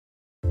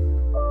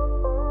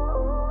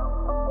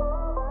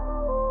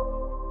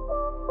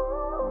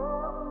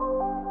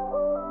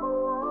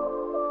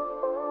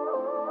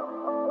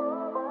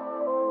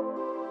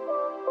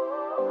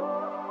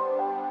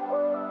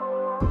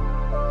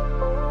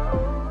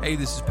Hey,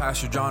 this is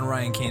Pastor John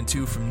Ryan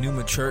Cantu from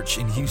Numa Church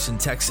in Houston,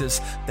 Texas.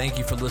 Thank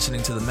you for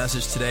listening to the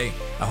message today.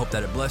 I hope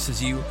that it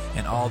blesses you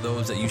and all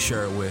those that you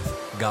share it with.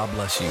 God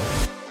bless you.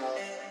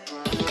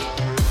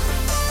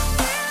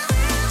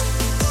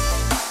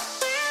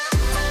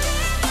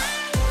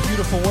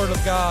 Beautiful Word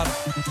of God.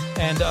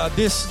 And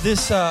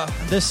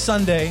this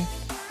Sunday,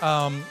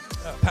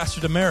 Pastor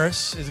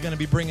Damaris is going to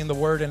be bringing the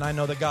Word, and I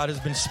know that God has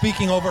been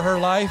speaking over her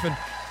life,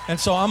 and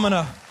so I'm going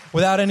to,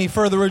 without any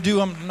further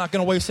ado, I'm not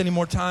going to waste any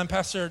more time.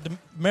 Pastor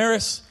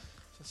Damaris,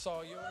 it's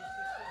all yours.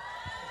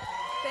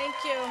 Thank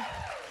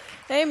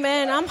you.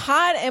 Amen. I'm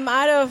hot. I'm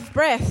out of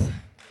breath.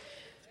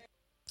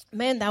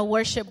 Man, that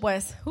worship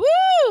was,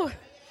 woo!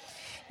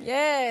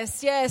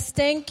 Yes.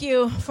 Thank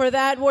you for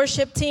that,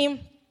 worship team.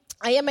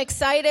 I am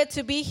excited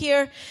to be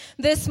here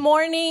this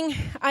morning.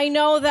 I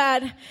know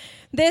that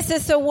this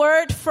is a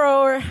word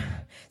for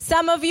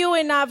some of you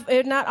and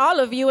not all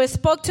of you. It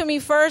spoke to me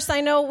first.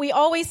 I know we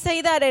always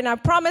say that, and I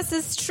promise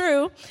it's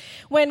true.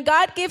 When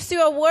God gives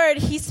you a word,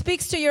 He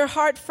speaks to your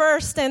heart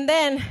first, and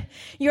then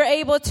you're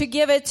able to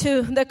give it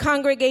to the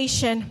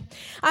congregation.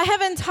 I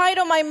have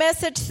entitled my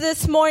message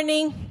this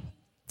morning,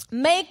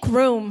 Make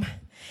Room.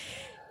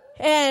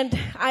 And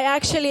I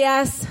actually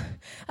asked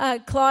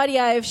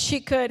Claudia if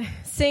she could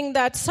sing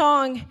that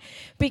song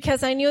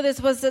because I knew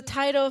this was the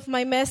title of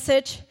my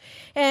message.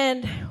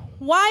 And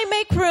why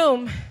make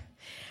room?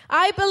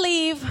 I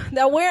believe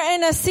that we're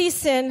in a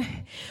season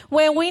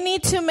when we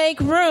need to make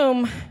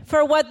room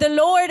for what the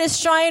Lord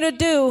is trying to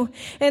do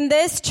in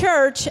this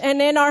church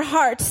and in our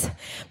hearts.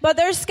 But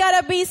there's got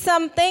to be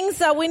some things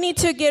that we need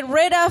to get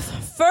rid of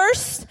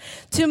first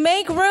to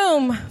make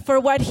room for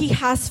what He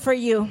has for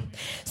you.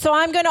 So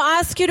I'm going to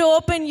ask you to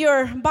open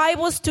your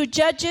Bibles to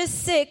Judges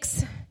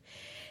 6.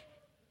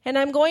 And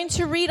I'm going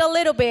to read a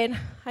little bit.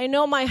 I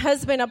know my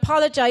husband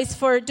apologized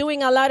for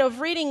doing a lot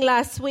of reading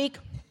last week.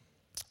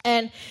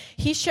 And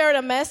he shared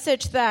a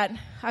message that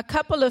a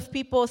couple of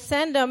people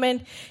sent him.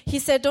 And he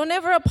said, don't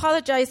ever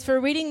apologize for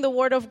reading the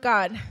Word of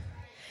God.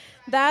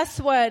 That's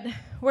what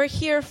we're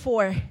here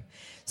for.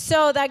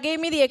 So that gave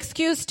me the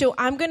excuse to,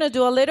 I'm going to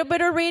do a little bit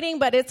of reading,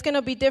 but it's going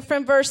to be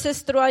different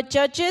verses throughout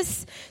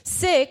Judges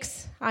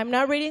 6. I'm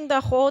not reading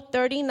the whole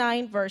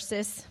 39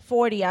 verses,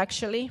 40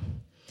 actually.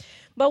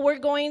 But we're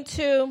going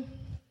to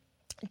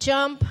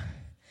jump.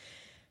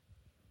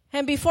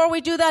 And before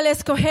we do that,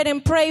 let's go ahead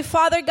and pray.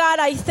 Father God,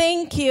 I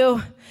thank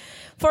you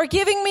for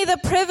giving me the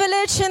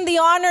privilege and the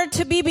honor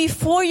to be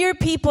before your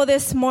people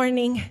this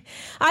morning.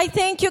 I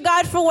thank you,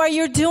 God, for what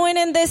you're doing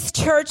in this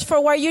church,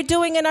 for what you're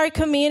doing in our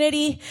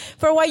community,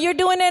 for what you're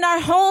doing in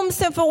our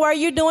homes, and for what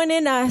you're doing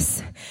in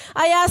us.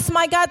 I ask,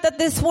 my God, that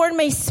this word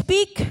may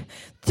speak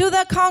to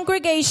the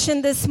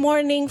congregation this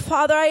morning.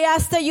 Father, I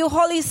ask that you,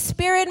 Holy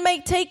Spirit,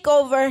 may take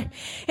over.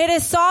 It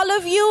is all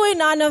of you and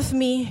none of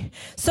me.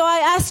 So I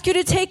ask you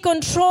to take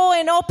control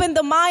and open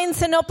the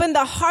minds and open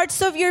the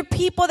hearts of your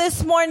people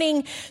this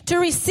morning to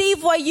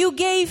receive what you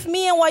gave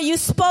me and what you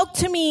spoke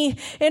to me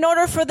in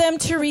order for them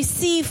to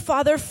receive,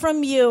 Father,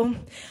 from you.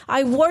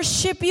 I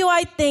worship you.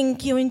 I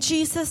thank you. In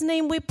Jesus'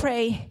 name we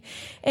pray.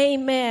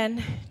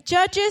 Amen.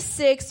 Judges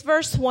 6,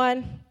 verse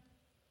 1.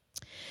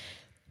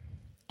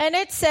 And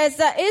it says,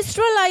 the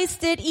Israelites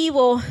did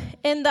evil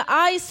in the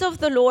eyes of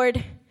the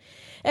Lord,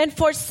 and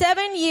for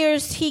 7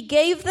 years He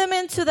gave them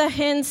into the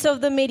hands of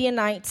the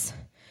Midianites.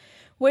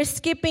 We're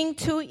skipping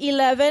to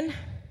 11.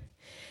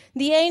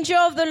 The angel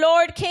of the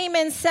Lord came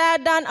and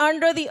sat down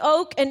under the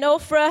oak in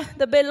Ophrah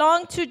that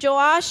belonged to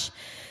Joash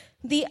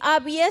the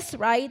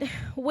Abiezrite,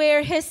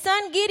 where his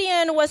son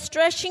Gideon was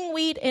threshing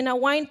wheat in a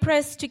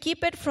winepress to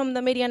keep it from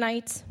the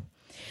Midianites.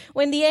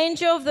 When the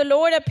angel of the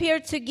Lord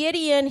appeared to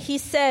Gideon, he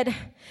said,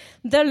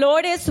 the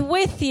Lord is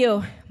with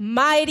you,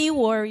 mighty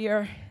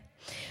warrior.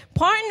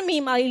 Pardon me,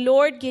 my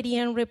Lord,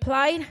 Gideon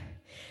replied.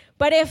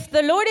 But if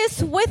the Lord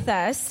is with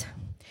us,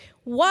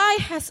 why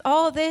has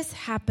all this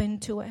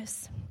happened to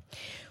us?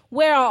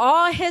 Where are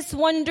all His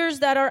wonders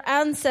that our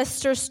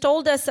ancestors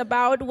told us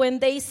about when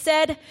they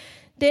said,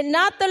 did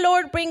not the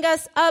Lord bring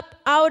us up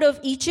out of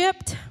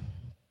Egypt?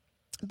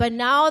 But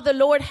now the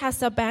Lord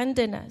has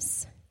abandoned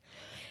us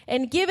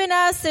and given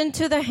us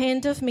into the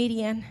hand of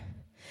Midian.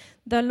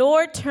 The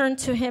Lord turned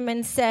to him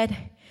and said,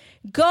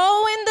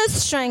 go in the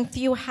strength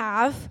you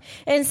have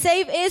and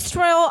save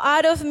Israel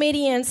out of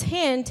Midian's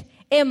hand.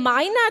 Am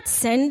I not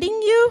sending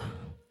you?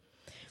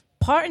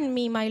 Pardon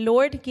me, my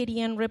Lord,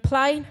 Gideon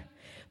replied,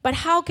 but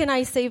how can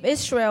I save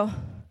Israel?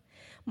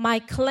 My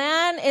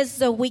clan is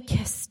the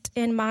weakest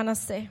in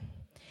Manasseh,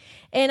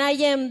 and I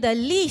am the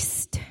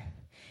least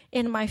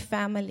in my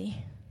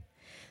family.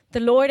 The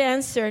Lord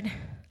answered,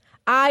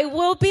 I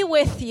will be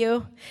with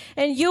you,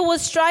 and you will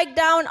strike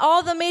down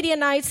all the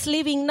Midianites,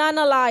 leaving none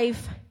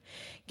alive.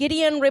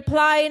 Gideon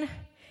replied,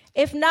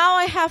 if now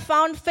I have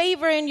found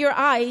favor in your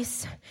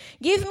eyes,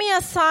 give me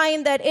a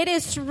sign that it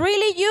is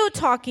really you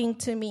talking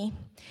to me.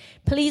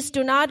 Please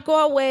do not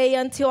go away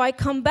until I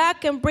come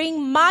back and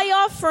bring my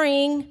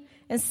offering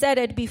and set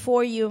it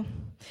before you.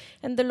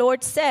 And the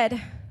Lord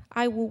said,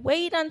 I will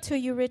wait until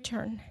you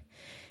return.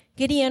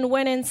 Gideon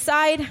went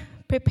inside,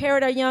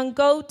 prepared a young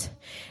goat,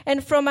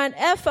 and from an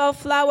ephah of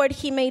flour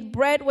he made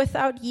bread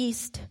without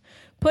yeast.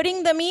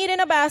 Putting the meat in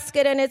a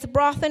basket and its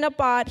broth in a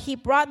pot, he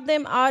brought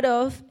them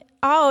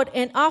out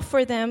and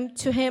offered them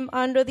to him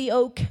under the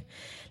oak.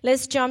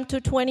 Let's jump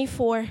to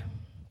 24.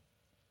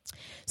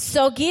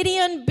 So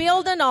Gideon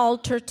built an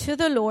altar to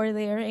the Lord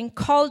there and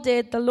called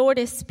it, "The Lord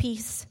is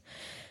Peace."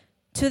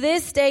 To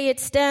this day it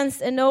stands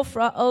in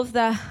Ophrah of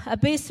the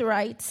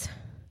Abiezrites.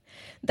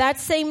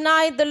 That same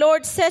night the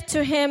Lord said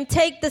to him,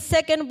 "Take the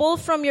second bull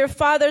from your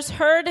father's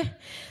herd,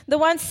 the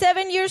one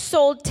 7 years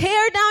old.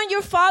 Tear down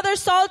your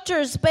father's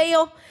altars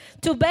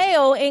to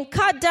Baal and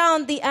cut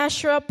down the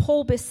Asherah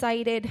pole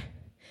beside it.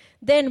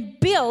 Then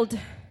build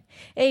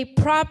a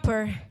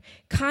proper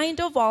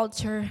kind of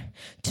altar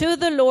to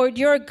the Lord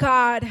your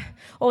God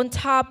on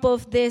top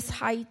of this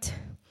height.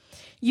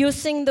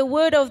 Using the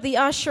wood of the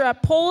Asherah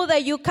pole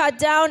that you cut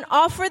down,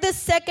 offer the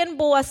second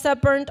bull as a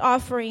burnt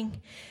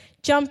offering."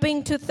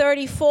 Jumping to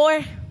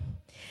 34.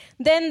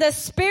 Then the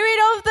Spirit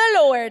of the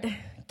Lord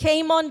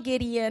came on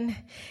Gideon,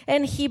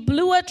 and he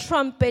blew a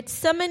trumpet,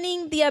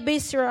 summoning the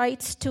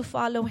Abiezrites to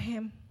follow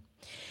him.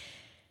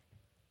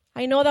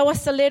 I know that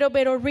was a little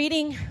bit of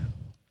reading,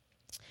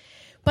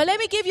 but let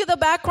me give you the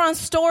background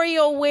story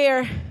of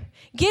where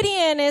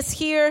Gideon is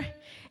here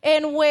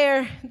and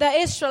where the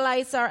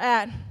Israelites are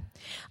at.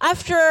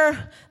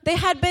 After they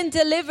had been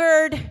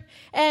delivered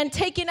and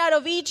taken out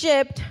of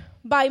Egypt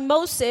by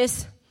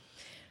Moses,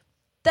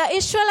 the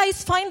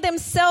Israelites find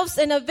themselves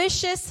in a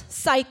vicious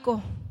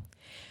cycle,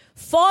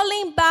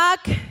 falling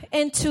back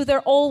into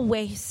their old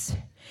ways,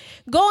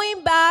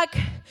 going back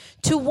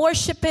to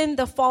worshiping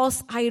the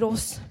false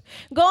idols,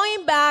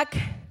 going back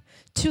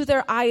to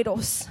their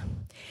idols.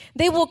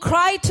 They will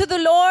cry to the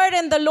Lord,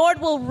 and the Lord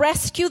will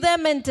rescue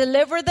them and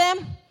deliver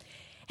them,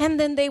 and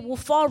then they will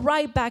fall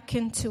right back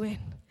into it.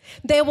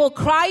 They will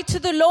cry to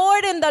the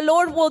Lord, and the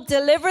Lord will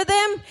deliver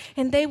them,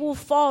 and they will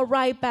fall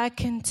right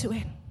back into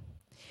it.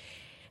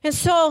 And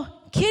so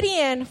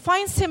Gideon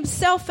finds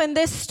himself in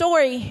this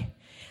story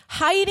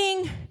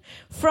hiding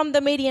from the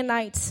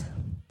Midianites.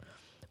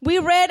 We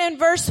read in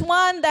verse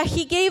 1 that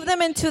he gave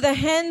them into the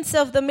hands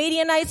of the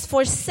Midianites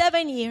for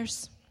 7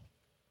 years.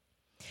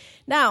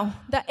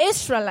 Now, the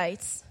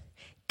Israelites,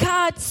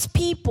 God's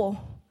people,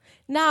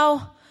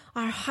 now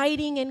are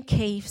hiding in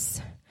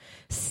caves,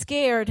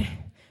 scared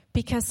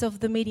because of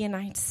the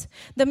Midianites.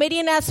 The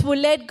Midianites would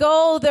let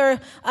go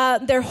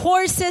their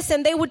horses,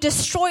 and they would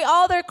destroy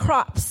all their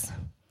crops.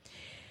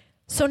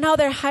 So now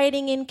they're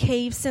hiding in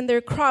caves, and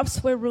their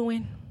crops were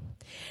ruined.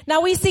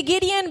 Now we see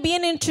Gideon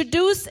being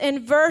introduced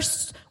in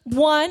verse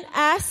 12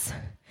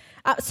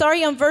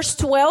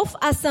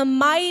 as a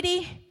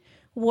mighty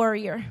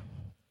warrior.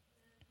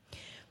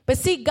 But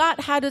see, God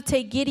had to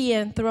take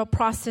Gideon through a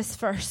process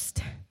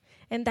first.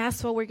 And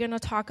that's what we're going to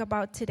talk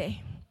about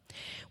today.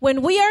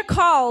 When we are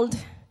called,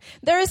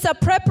 there is a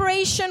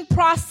preparation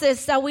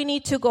process that we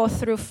need to go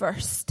through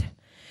first.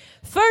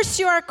 First,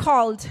 you are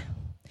called.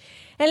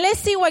 And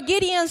let's see what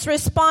Gideon's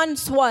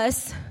response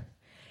was.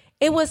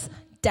 It was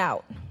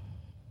doubt.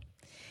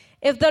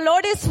 If the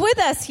Lord is with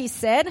us, he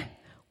said,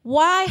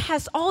 why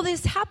has all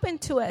this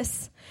happened to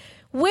us?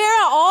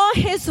 Where are all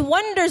his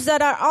wonders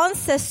that our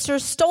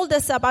ancestors told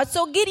us about?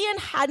 So Gideon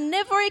had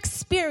never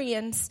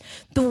experienced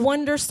the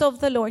wonders of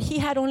the Lord. He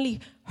had only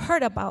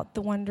heard about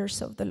the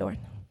wonders of the Lord.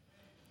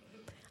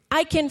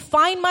 I can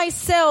find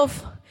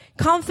myself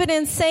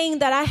confident saying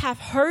that I have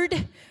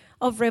heard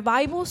of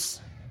revivals,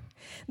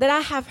 that I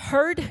have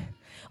heard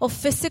of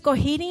physical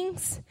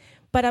healings,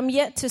 but I'm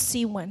yet to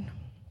see one.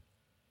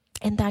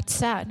 And that's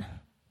sad,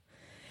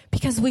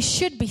 because we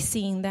should be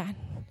seeing that.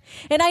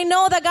 And I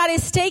know that God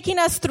is taking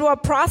us through a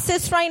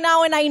process right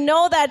now, and I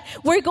know that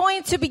we're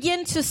going to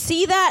begin to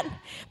see that.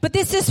 But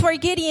this is where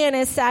Gideon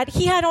is at.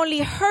 He had only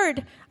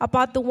heard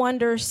about the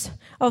wonders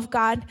of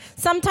God.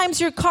 Sometimes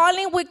your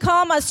calling will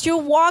come as you're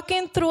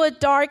walking through a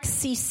dark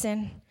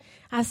season,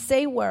 as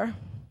they were.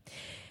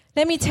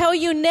 Let me tell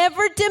you,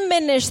 never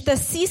diminish the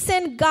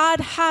season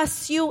God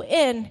has you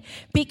in,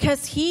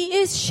 because he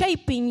is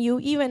shaping you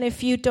even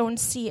if you don't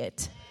see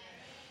it.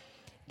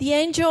 The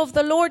angel of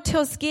the Lord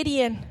tells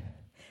Gideon,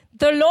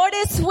 the Lord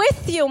is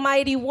with you,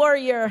 mighty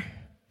warrior.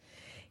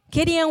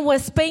 Gideon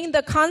was paying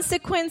the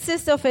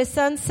consequences of his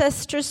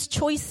ancestors'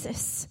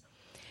 choices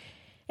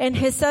and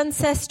his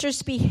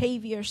ancestors'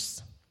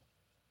 behaviors.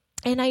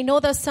 And I know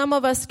that some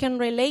of us can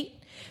relate,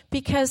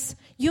 because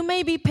you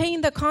may be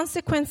paying the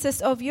consequences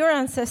of your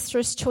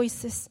ancestors'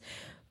 choices.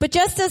 But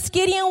just as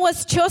Gideon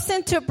was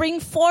chosen to bring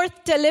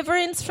forth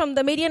deliverance from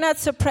the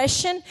Midianite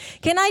oppression,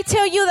 can I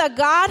tell you that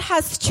God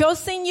has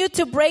chosen you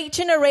to break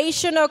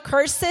generational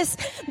curses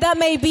that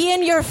may be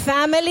in your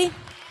family?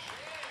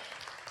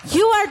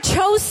 You are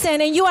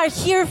chosen, and you are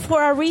here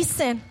for a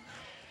reason.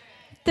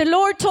 The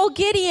Lord told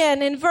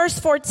Gideon in verse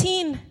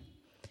 14,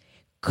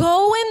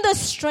 go in the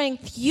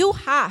strength you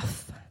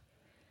have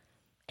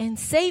and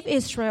save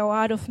Israel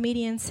out of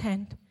Midian's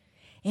hand.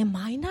 Am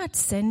I not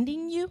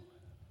sending you?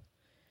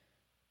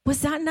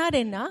 Was that not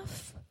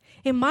enough?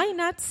 Am I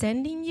not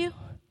sending you?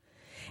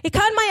 It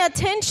caught my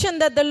attention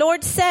that the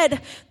Lord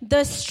said,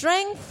 the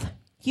strength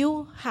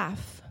you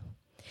have.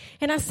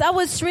 And as I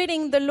was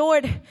reading, the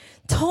Lord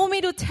told me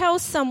to tell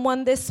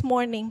someone this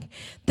morning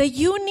that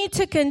you need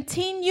to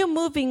continue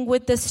moving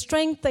with the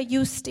strength that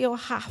you still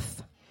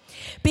have.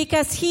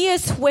 Because He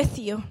is with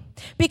you.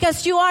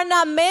 Because you are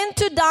not meant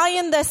to die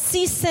in the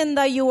season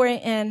that you are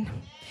in.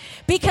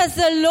 Because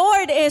the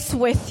Lord is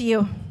with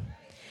you.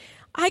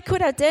 I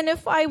could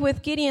identify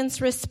with Gideon's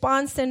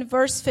response in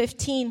verse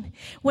 15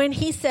 when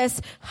he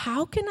says,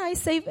 how can I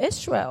save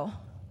Israel?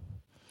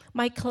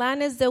 My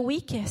clan is the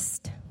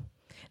weakest.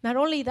 Not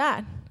only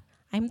that,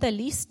 I'm the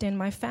least in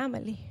my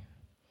family.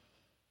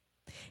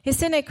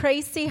 Isn't it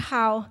crazy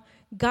how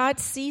God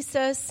sees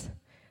us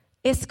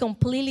is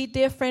completely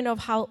different of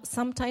how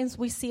sometimes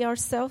we see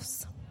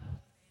ourselves?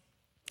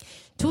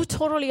 Two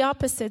totally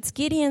opposites.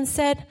 Gideon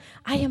said,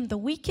 I am the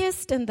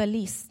weakest and the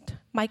least.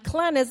 My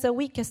clan is the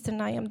weakest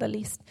and I am the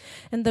least.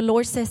 And the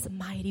Lord says,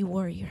 mighty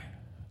warrior.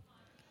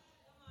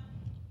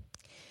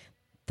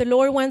 The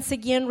Lord once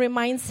again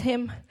reminds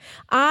him,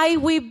 I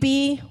will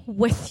be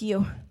with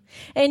you.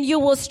 And you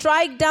will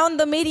strike down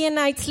the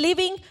Midianites,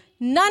 leaving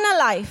none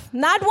alive.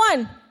 Not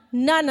one,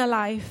 none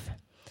alive.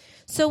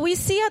 So we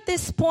see at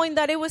this point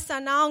that it was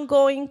an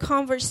ongoing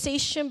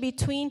conversation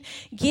between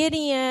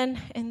Gideon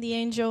and the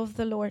angel of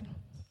the Lord.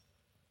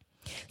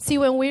 See,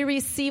 when we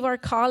receive our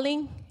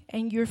calling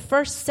and your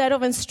first set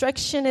of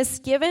instruction is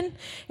given,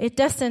 it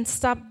doesn't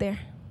stop there.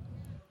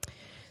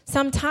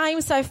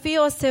 Sometimes I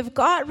feel as if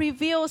God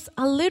reveals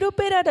a little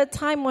bit at a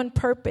time on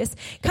purpose.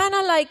 Kind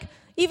of like,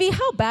 Evie,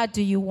 how bad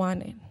do you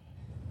want it?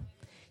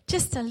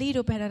 Just a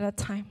little bit at a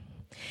time.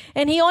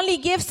 And He only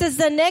gives us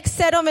the next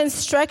set of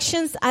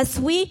instructions as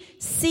we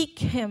seek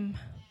Him,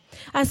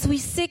 as we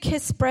seek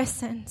His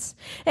presence.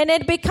 And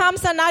it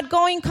becomes an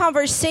ongoing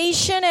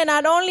conversation, and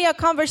not only a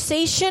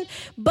conversation,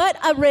 but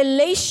a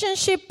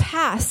relationship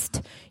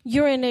past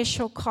your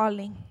initial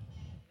calling.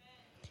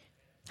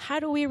 How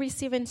do we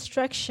receive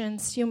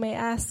instructions, you may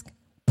ask?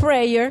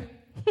 Prayer.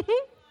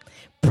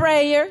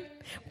 Prayer.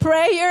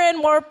 Prayer and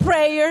more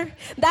prayer.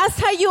 That's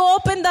how you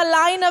open the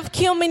line of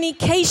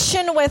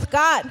communication with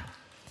God.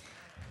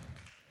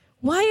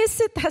 Why is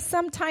it that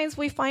sometimes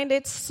we find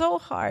it so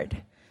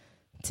hard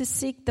to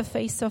seek the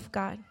face of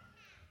God?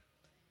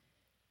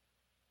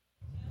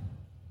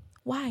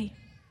 Why?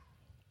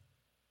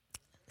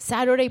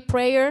 Saturday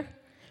prayer,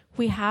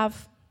 we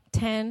have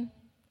 10,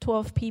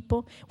 12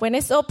 people. When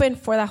it's open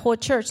for the whole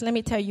church, let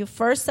me tell you,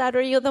 first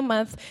Saturday of the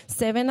month,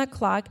 7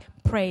 o'clock,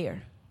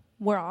 prayer.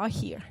 We're all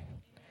here.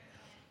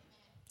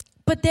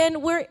 But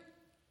then we're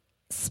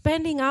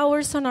spending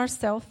hours on our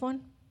cell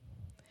phone.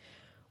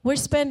 We're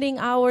spending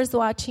hours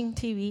watching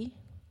TV,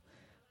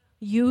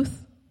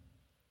 youth,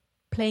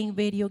 playing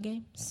video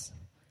games,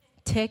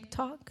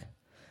 TikTok.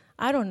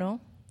 I don't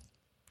know.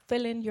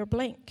 Fill in your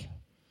blank.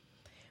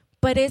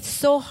 But it's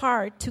so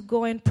hard to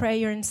go in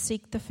prayer and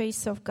seek the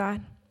face of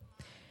God.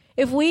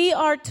 If we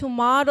are to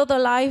model the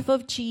life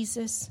of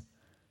Jesus,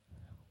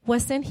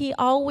 wasn't He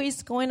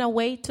always going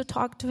away to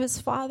talk to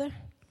His Father?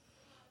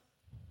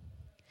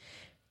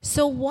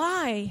 So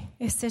why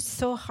is it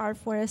so hard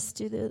for us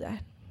to do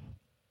that?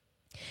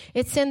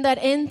 It's in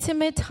that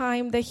intimate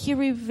time that He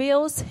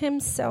reveals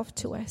Himself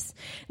to us.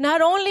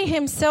 Not only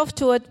Himself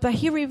to us, but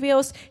He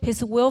reveals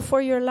His will for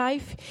your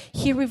life.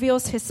 He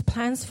reveals His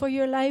plans for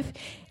your life.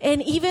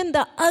 And even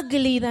the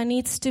ugly that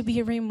needs to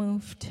be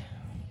removed.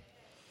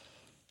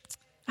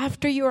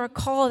 After you are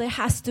called, there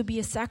has to be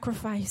a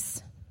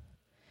sacrifice.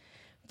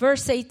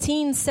 Verse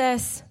 18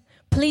 says,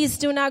 please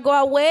do not go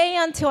away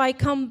until I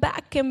come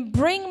back and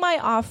bring my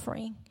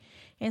offering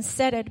and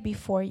set it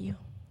before you.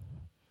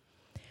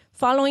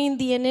 Following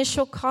the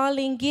initial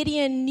calling,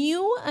 Gideon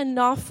knew an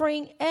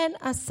offering and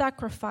a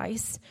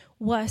sacrifice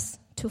was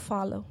to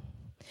follow.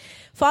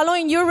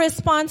 Following your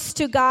response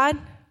to God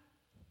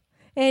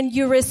and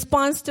your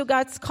response to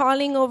God's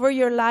calling over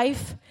your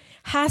life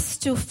has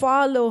to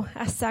follow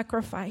a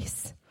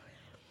sacrifice.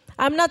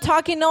 I'm not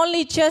talking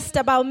only just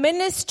about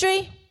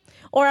ministry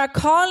or a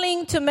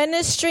calling to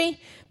ministry,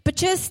 but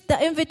just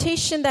the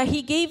invitation that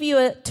He gave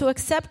you to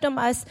accept Him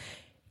as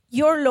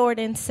your Lord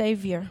and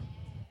Savior.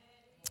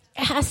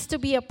 It has to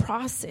be a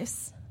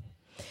process.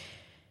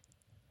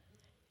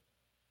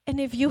 And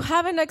if you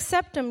haven't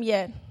accepted Him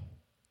yet,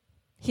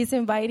 He's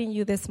inviting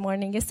you this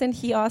morning. Isn't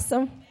He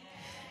awesome?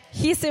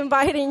 He's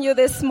inviting you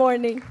this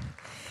morning.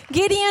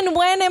 Gideon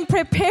went and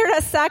prepared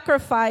a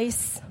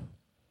sacrifice.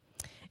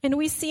 And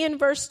we see in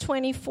verse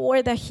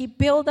 24 that he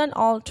built an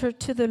altar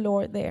to the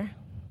Lord there.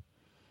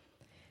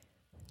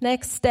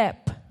 Next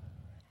step,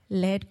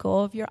 let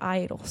go of your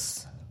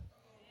idols.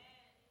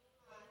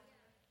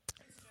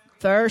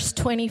 Verse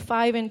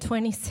 25 and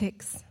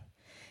 26.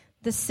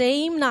 The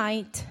same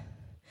night,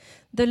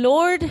 the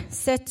Lord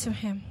said to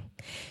him,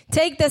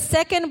 take the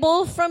second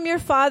bull from your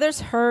father's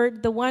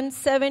herd, the one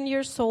 7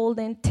 years old,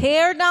 and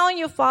tear down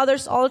your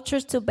father's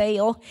altars to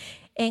Baal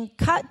and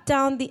cut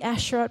down the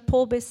Asherah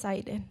pole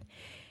beside it.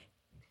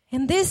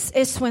 And this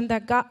is when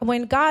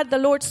God, the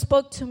Lord,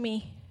 spoke to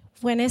me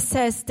when it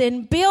says,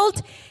 then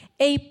build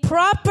a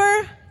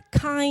proper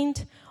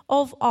kind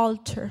of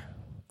altar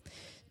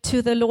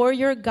to the Lord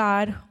your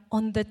God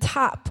on the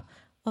top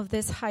of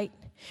this height.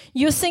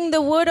 Using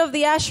the wood of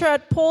the Asherah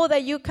pole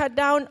that you cut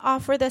down,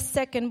 offer the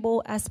second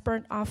bull as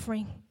burnt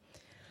offering.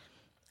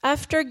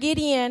 After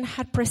Gideon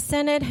had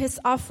presented his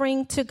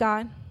offering to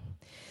God,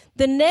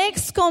 the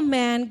next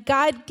command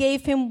God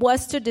gave him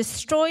was to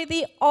destroy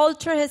the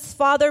altar his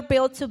father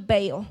built to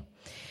Baal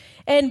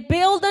and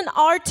build an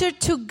altar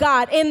to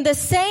God in the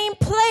same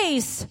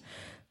place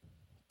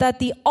that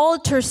the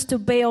altars to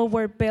Baal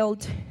were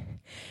built.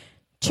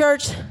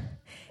 Church,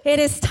 it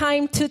is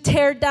time to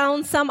tear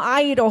down some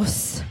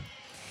idols.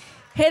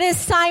 It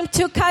is time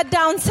to cut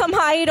down some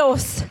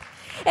idols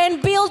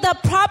and build a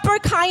proper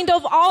kind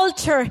of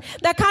altar.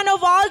 The kind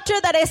of altar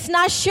that is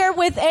not shared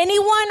with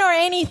anyone or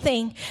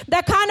anything.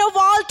 The kind of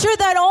altar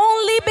that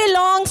only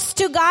belongs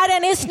to God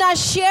and is not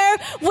shared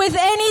with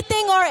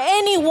anything or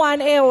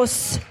anyone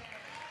else.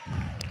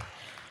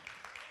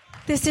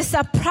 This is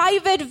a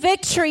private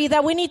victory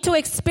that we need to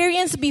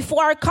experience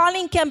before our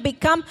calling can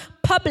become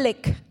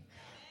public.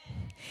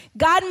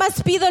 God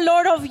must be the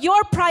Lord of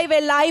your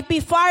private life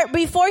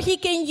before he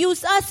can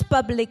use us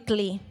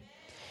publicly.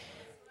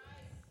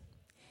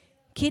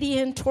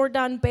 Gideon tore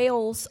down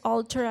Baal's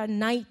altar at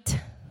night.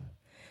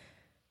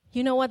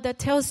 You know what that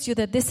tells you?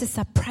 That this is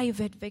a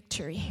private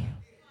victory.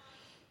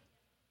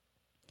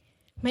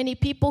 Many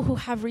people who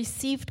have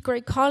received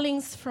great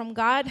callings from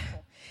God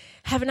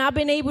have not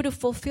been able to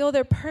fulfill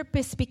their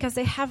purpose because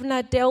they have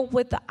not dealt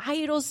with the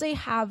idols they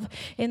have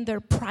in their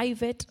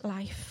private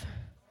life.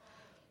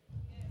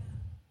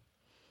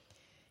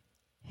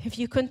 If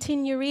you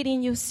continue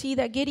reading, you see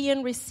that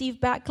Gideon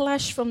received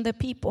backlash from the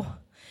people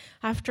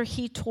after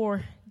he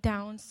tore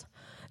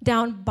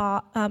down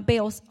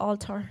Baal's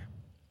altar.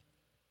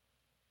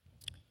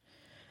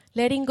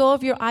 Letting go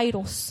of your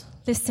idols,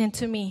 listen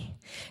to me.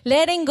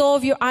 Letting go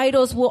of your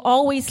idols will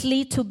always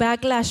lead to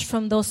backlash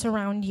from those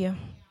around you.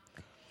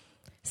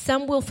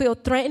 Some will feel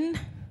threatened.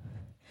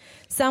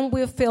 Some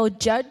will feel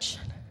judged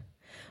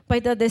by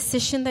the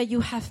decision that you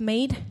have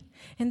made,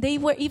 and they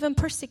will even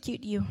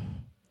persecute you.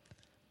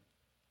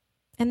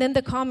 And then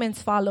the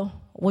comments follow.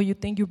 Well, you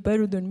think you're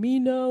better than me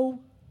now?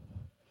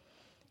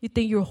 You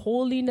think you're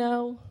holy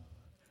now?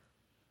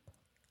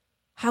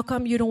 How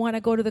come you don't want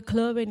to go to the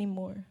club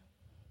anymore?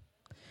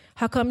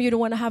 How come you don't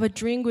want to have a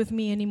drink with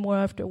me anymore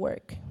after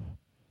work?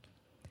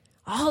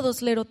 All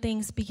those little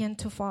things begin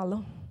to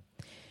follow.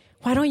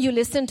 Why don't you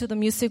listen to the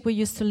music we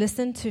used to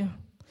listen to?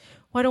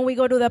 Why don't we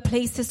go to the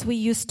places we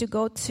used to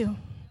go to?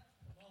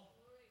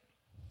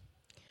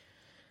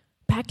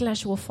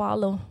 Backlash will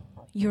follow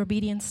your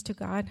obedience to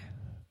God.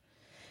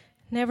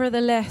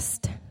 Nevertheless,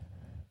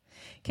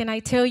 can I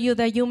tell you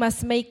that you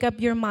must make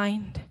up your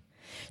mind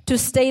to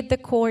stay the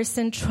course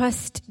and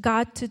trust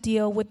God to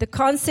deal with the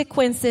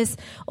consequences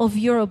of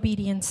your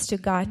obedience to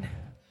God.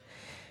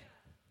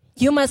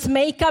 You must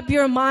make up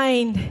your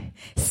mind,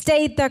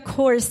 stay the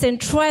course,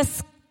 and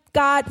trust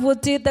God will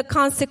do the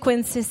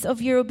consequences of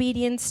your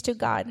obedience to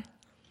God.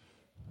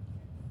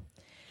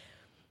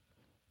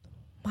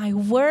 My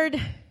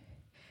word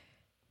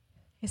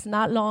is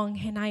not long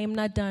and I am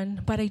not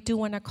done, but I do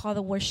want to call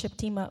the worship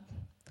team up.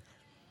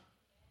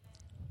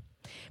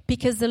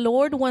 Because the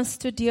Lord wants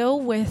to deal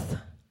with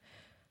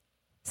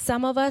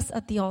some of us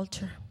at the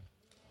altar.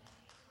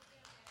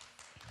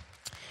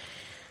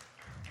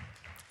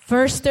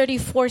 Verse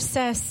 34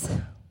 says,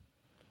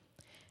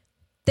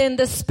 Then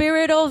the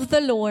Spirit of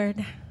the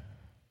Lord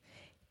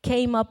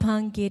came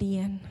upon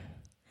Gideon.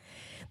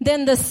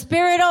 Then the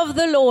Spirit of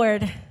the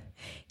Lord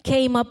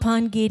came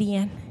upon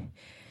Gideon.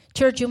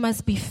 Church, you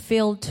must be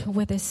filled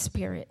with His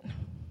Spirit.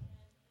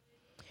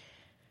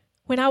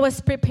 When I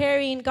was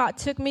preparing, God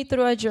took me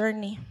through a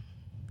journey.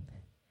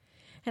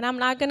 And I'm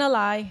not going to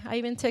lie, I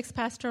even text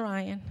Pastor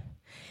Ryan.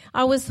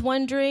 I was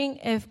wondering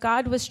if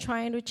God was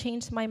trying to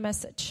change my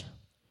message.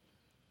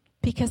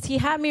 Because He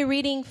had me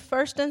reading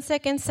 1st and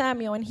 2nd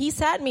Samuel, and He's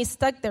had me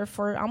stuck there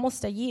for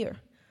almost a year.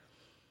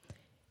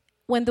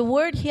 When the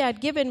word He had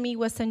given me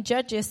was in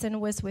Judges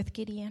and was with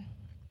Gideon.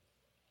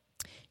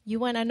 You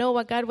want to know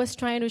what God was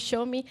trying to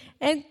show me?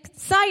 And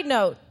side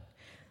note,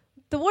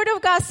 the Word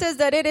of God says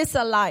that it is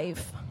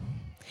alive.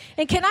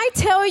 And can I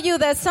tell you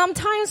that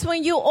sometimes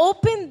when you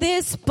open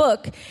this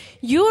book,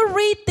 you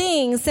read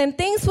things and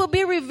things will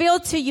be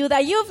revealed to you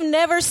that you've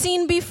never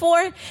seen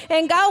before.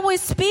 And God will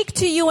speak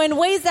to you in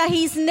ways that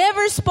He's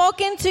never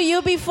spoken to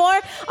you before.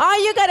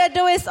 All you got to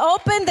do is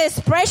open this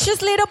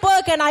precious little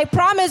book and I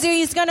promise you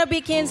He's going to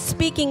begin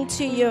speaking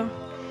to you.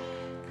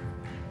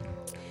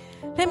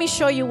 Let me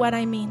show you what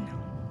I mean.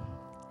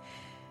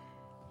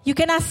 You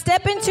cannot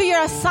step into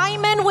your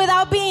assignment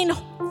without being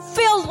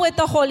filled with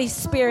the Holy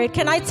Spirit.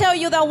 Can I tell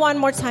you that one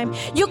more time?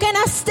 You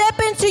cannot step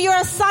into your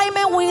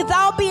assignment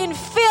without being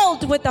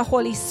filled with the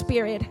Holy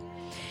Spirit.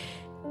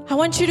 I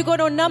want you to go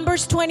to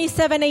Numbers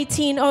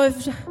 27:18. Oh,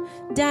 if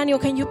Daniel,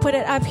 can you put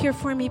it up here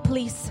for me,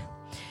 please?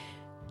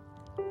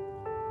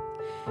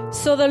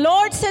 So the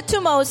Lord said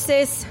to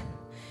Moses,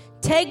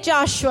 Take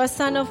Joshua,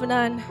 son of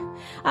Nun,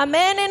 a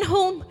man in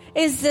whom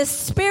is the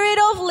spirit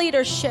of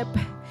leadership,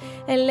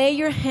 and lay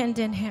your hand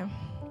in him.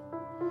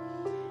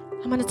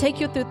 I'm going to take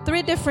you through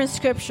 3 different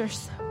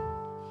scriptures.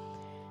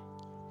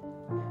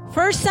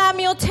 1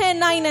 Samuel 10,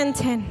 9 and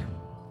 10.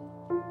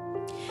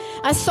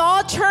 As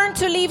Saul turned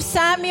to leave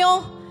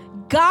Samuel,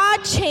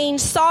 God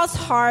changed Saul's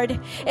heart,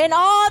 and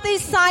all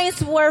these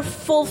signs were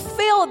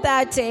fulfilled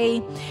that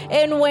day.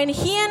 And when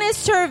he and his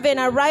servant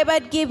arrived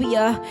at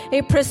Gibeah,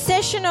 a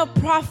procession of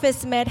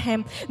prophets met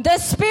him. The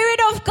Spirit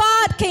of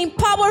God came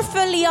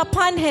powerfully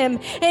upon him,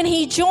 and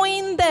he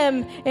joined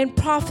them in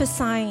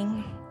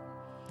prophesying.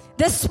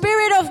 The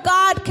Spirit of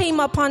God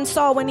came upon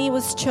Saul when he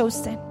was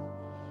chosen.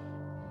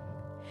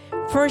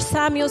 1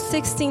 Samuel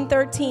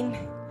 16:13.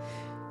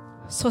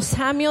 So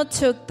Samuel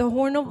took the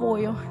horn of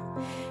oil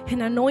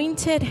and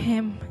anointed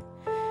him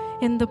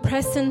in the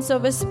presence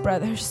of his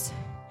brothers.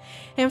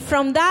 And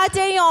from that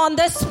day on,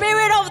 the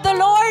Spirit of the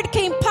Lord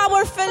came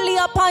powerfully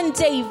upon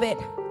David.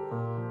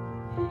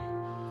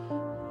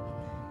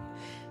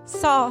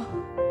 Saul,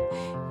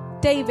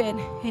 David,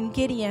 and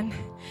Gideon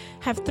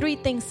have 3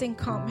 things in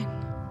common.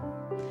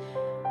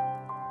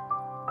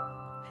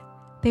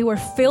 They were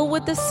filled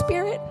with the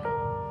Spirit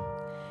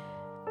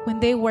when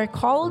they were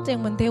called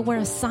and when they were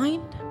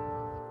assigned.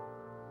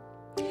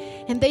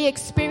 And they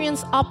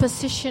experienced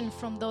opposition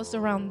from those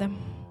around them.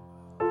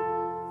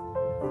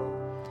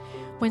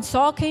 When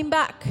Saul came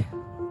back,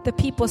 the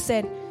people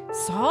said,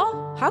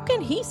 Saul, how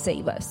can he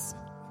save us?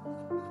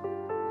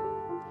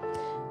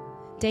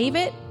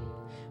 David,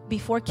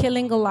 before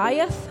killing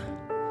Goliath,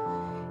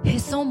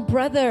 his own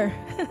brother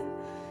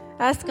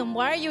asked him,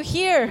 why are you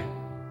here?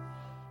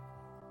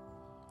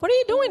 What are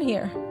you doing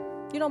here?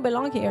 You don't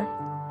belong here.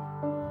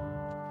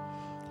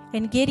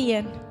 And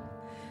Gideon,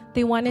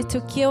 they wanted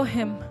to kill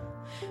him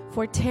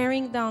for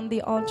tearing down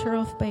the altar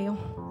of Baal.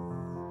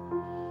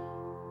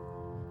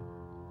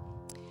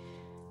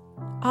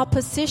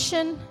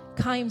 Opposition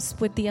comes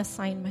with the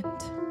assignment.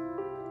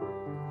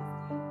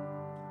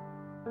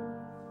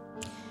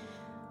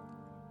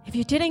 If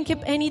you didn't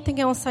get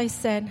anything else I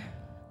said,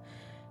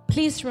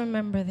 please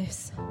remember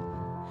this.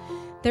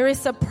 There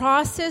is a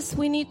process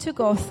we need to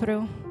go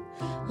through,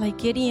 like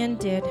Gideon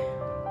did.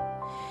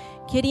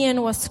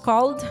 Gideon was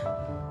called.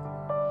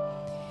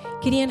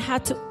 Gideon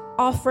had to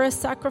offer a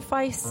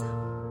sacrifice.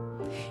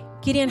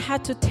 Gideon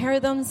had to tear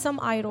down some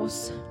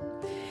idols.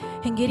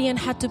 And Gideon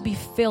had to be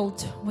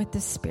filled with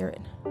the Spirit.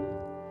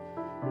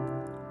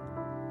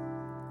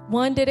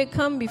 One didn't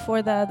come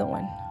before the other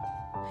one.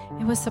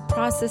 It was a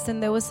process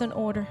and there was an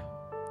order.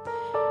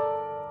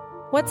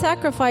 What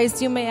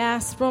sacrifice, you may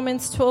ask?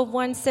 Romans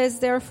 12:1 says,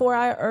 therefore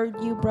I urge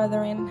you,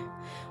 brethren,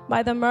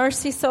 by the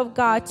mercies of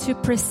God, to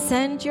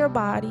present your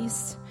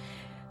bodies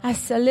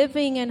as a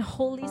living and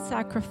holy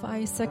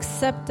sacrifice,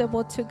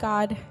 acceptable to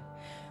God,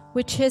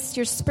 which is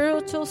your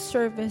spiritual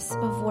service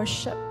of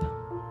worship.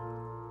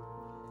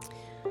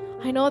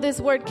 I know this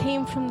word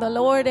came from the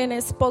Lord and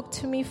it spoke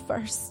to me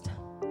first.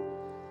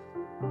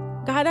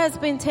 God has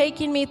been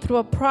taking me through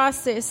a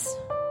process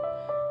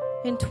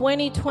in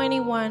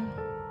 2021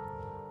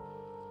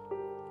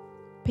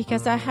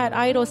 because I had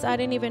idols I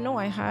didn't even know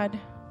I had.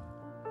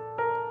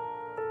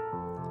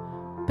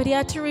 But He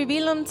had to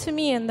reveal them to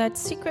me in that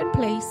secret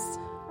place,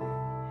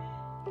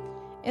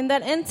 in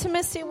that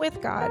intimacy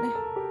with God.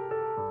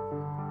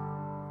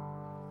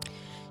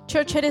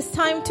 Church, it is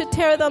time to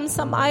tear down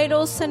some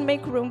idols and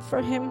make room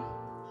for Him.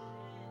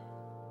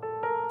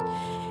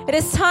 It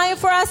is time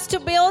for us to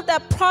build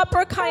that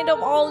proper kind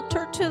of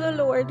altar to the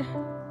Lord.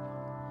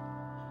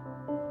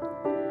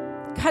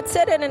 God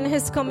said it in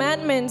His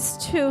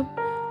commandments to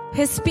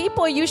His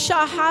people, you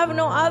shall have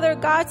no other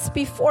gods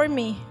before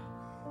me.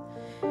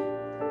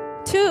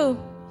 2,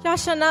 you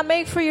shall not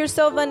make for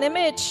yourself an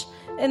image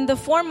in the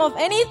form of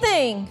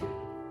anything.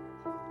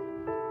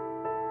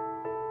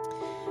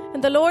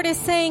 And the Lord is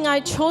saying, I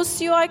chose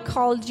you, I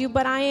called you,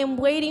 but I am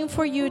waiting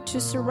for you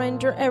to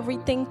surrender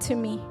everything to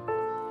me.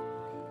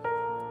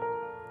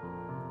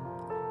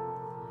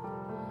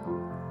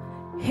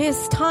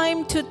 It's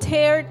time to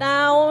tear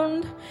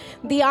down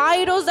the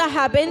idols that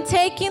have been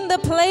taking the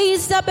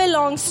place that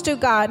belongs to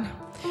God.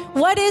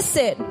 What is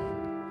it?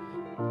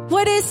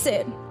 What is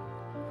it?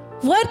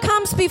 What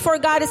comes before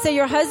God? Is it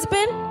your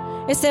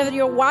husband? Is it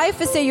your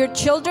wife? Is it your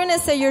children?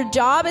 Is it your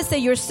job? Is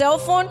it your cell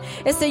phone?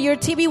 Is it your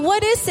TV?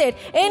 What is it?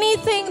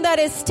 Anything that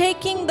is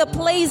taking the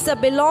place that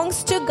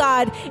belongs to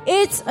God,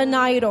 it's an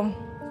idol.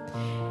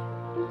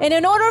 And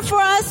in order for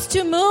us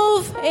to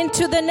move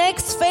into the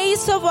next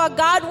phase of what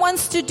God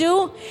wants to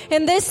do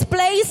in this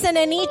place and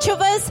in each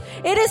of us,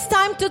 it is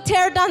time to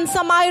tear down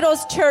some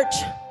idols, church.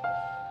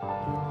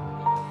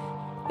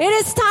 It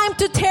is time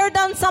to tear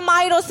down some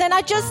idols, and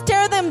not just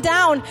tear them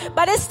down,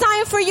 but it's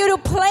time for you to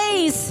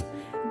place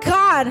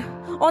God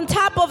on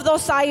top of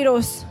those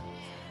idols.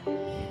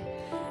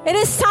 It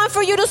is time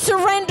for you to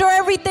surrender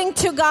everything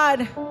to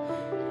God.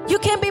 You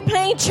can't be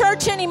playing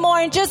church anymore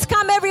and just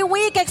come every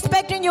week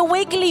expecting your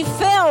weekly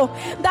fill.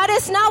 That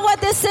is not what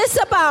this is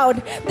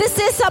about. This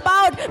is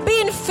about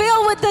being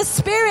filled with the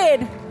Spirit.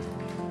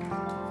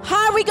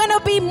 How are we going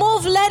to be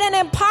moved, led, and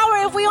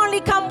empowered if we only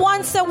come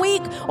once a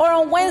week or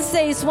on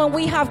Wednesdays when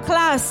we have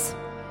class?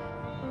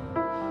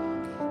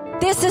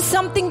 This is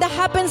something that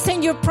happens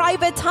in your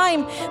private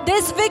time.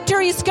 This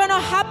victory is going to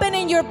happen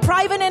in your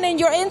private and in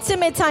your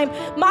intimate time.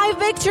 My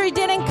victory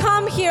didn't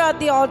come here at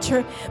the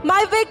altar.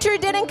 My victory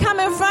didn't come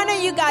in front of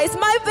you guys.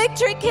 My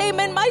victory came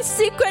in my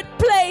secret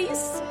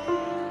place.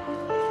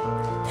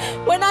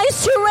 When I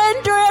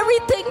surrender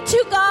everything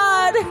to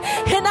God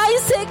and I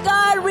say,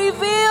 God,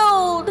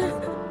 revealed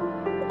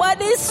what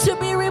needs to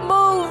be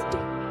removed.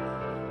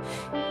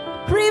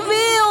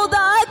 Reveal the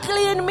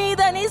ugly in me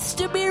that needs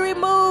to be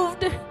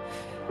removed.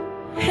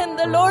 And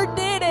the Lord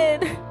did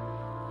it.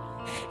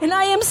 And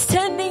I am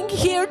standing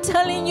here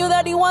telling you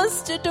that He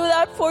wants to do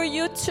that for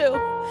you too.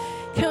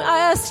 Can I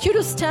ask you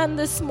to stand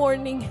this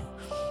morning?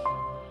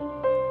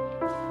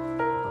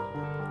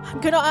 I'm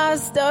going to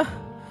ask the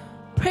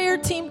prayer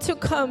team to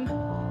come.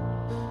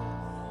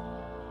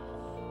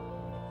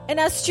 And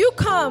as you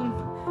come,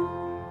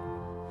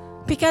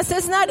 because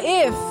it's not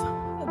if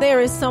there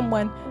is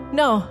someone,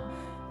 no,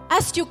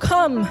 as you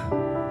come,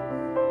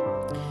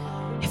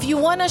 if you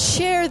want to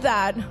share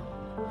that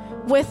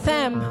with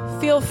them,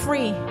 feel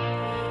free.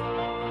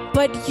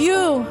 But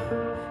you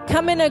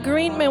come in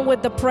agreement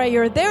with the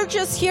prayer. They're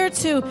just here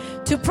to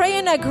pray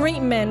in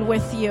agreement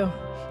with you.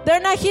 They're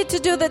not here to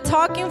do the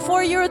talking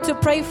for you or to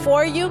pray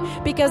for you,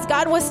 because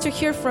God wants to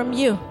hear from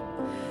you.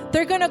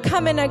 They're going to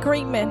come in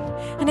agreement.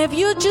 And if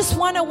you just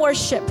want to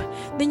worship,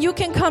 then you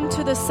can come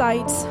to the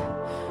sides.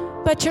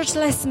 But church,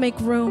 let's make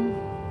room.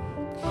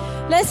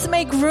 Let's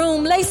make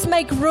room. Let's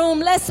make room.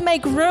 Let's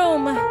make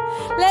room.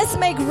 Let's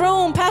make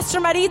room. Pastor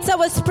Maritza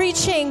was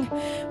preaching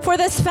for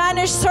the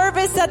Spanish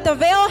service that the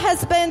veil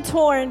has been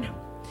torn.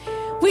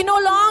 We no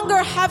longer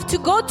have to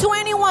go to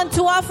anyone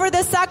to offer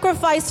the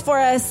sacrifice for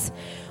us.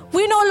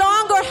 We no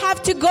longer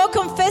have to go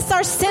confess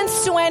our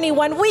sins to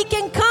anyone. We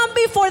can come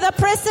before the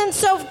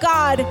presence of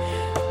God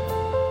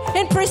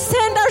and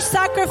present our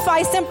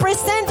sacrifice and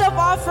present our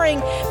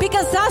offering,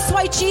 because that's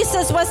why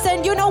Jesus was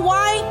saying, you know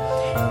why?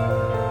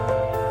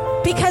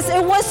 Because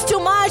it was too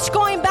much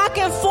going back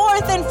and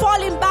forth and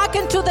falling back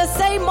into the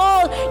same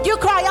mold. You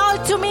cry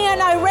out to me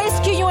and I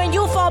rescue you, and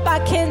you fall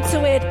back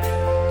into it.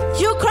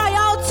 You cry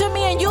out to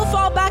me and you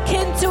fall back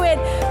into it.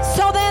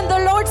 So then the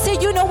Lord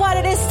said, you know what?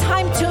 It is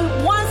time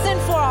to once and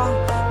for all.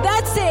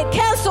 That's it.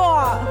 Cancel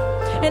all.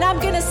 And I'm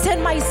going to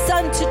send my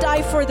Son to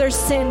die for their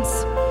sins.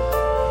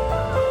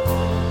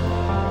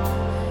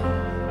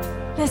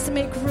 Let's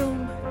make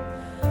room.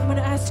 I'm going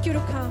to ask you to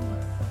come.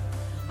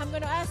 I'm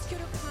going to ask you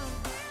to come.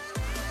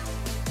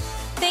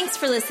 Thanks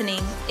for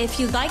listening. If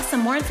you'd like some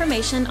more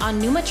information on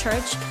Pneuma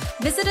Church,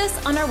 visit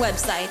us on our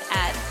website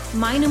at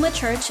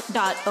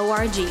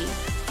mypneumachurch.org.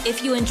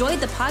 If you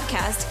enjoyed the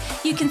podcast,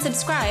 you can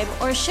subscribe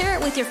or share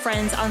it with your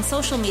friends on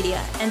social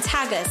media and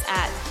tag us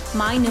at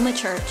My Pneuma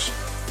Church.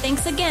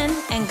 Thanks again,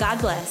 and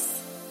God bless.